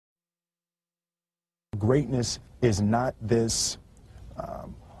Greatness is not this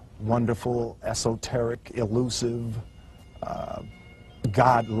wonderful, esoteric, elusive,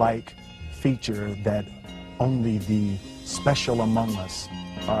 God-like feature that only the special among us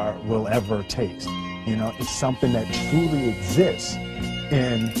will ever taste. You know, it's something that truly exists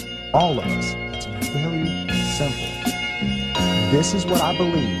in all of us. It's very simple. This is what I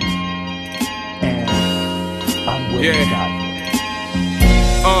believe, and I'm willing to die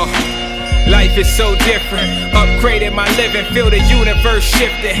for it. Life is so different, upgraded my living, feel the universe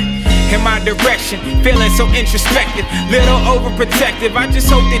shifting in my direction, feeling so introspective, little overprotective. I just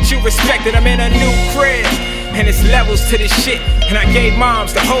hope that you respect it. I'm in a new crib, and it's levels to this shit, and I gave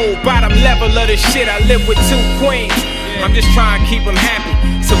moms the whole bottom level of this shit. I live with 2 queens, I'm just trying to keep them happy.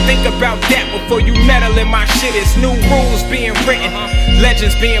 So think about that before you meddle in my shit. It's new rules being written,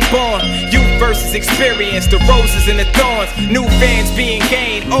 legends being born, youth versus experience, the roses and the thorns, new fans being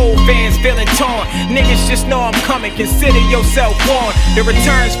gained, old fans feeling torn. Niggas just know I'm coming, consider yourself warned. The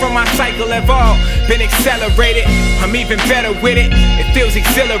returns from my cycle have all been accelerated. I'm even better with it, it feels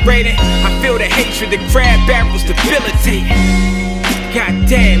exhilarating. I feel the hatred, the crab barrels debilitating. God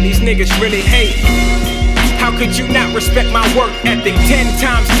damn, these niggas really hate. How could you not respect my work ethic? 10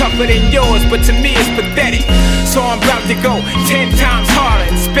 times tougher than yours, but to me it's pathetic. So I'm about to go 10 times harder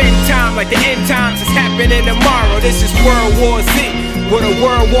and spend time like the end times is happening tomorrow. This is World War Z. Will the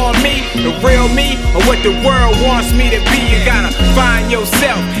world want me, the real me, or what the world wants me to be? You gotta find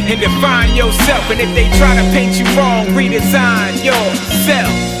yourself and define yourself. And if they try to paint you wrong, redesign yourself.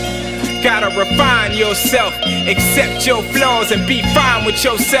 Gotta refine yourself, accept your flaws and be fine with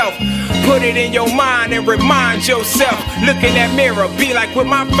yourself. Put it in your mind and remind yourself. Look in that mirror, be like with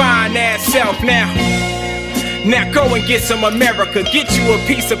my fine ass self now. Now go and get some America, get you a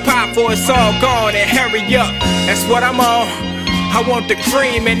piece of pie for it's all gone and hurry up. That's what I'm on. I want the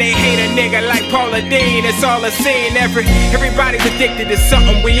cream and they hate a nigga like Paula Deen. It's all a scene, everybody's addicted to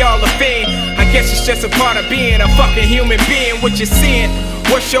something, we all a fiend. I guess it's just a part of being a fucking human being. What you're seeing,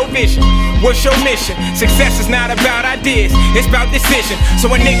 what's your vision? What's your mission? Success is not about ideas, it's about decision. So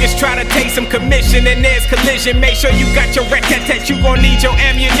when niggas try to take some commission and there's collision, make sure you got your rat-tat-tat. You gon' need your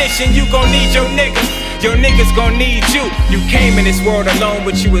ammunition, you gon' need your niggas. Your niggas gon' need you. You came in this world alone,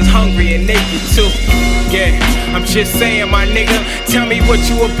 but you was hungry and naked too. Yeah, I'm just saying, my nigga. Tell me what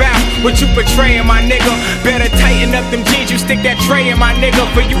you about, what you portraying, my nigga. Better tighten up them jeans, you stick that tray in, my nigga.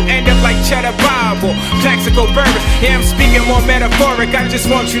 For you end up like Cheddar Bob or Plaxico Burgers. Yeah, I'm speaking more metaphoric, I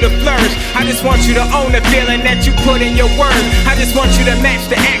just want you to flourish. I just want you to own the feeling that you put in your words. I just want you to match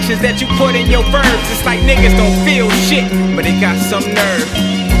the actions that you put in your verbs. It's like niggas don't feel shit, but they got some nerve.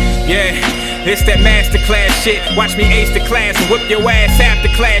 Yeah, it's that masterclass shit. Watch me ace the class and whip your ass after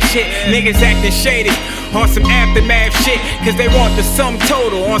class shit. Niggas acting shady on some aftermath shit, cause they want the sum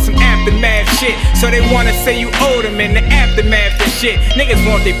total on some aftermath shit. So they wanna say you owe them in the aftermath of shit. Niggas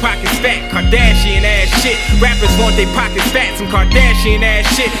want their pockets fat, Kardashian ass shit. Rappers want their pockets fat, some Kardashian ass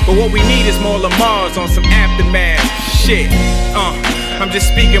shit. But what we need is more Lamars on some aftermath shit. I'm just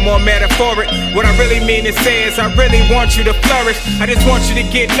speaking more metaphoric. What I really mean to say is I really want you to flourish. I just want you to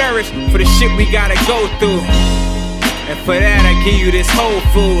get nourished for the shit we gotta go through. And for that I give you this Whole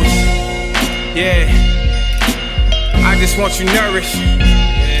Foods. Yeah, I just want you nourished.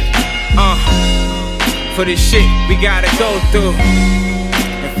 For the shit we gotta go through.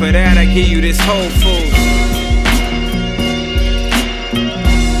 And for that I give you this Whole Foods.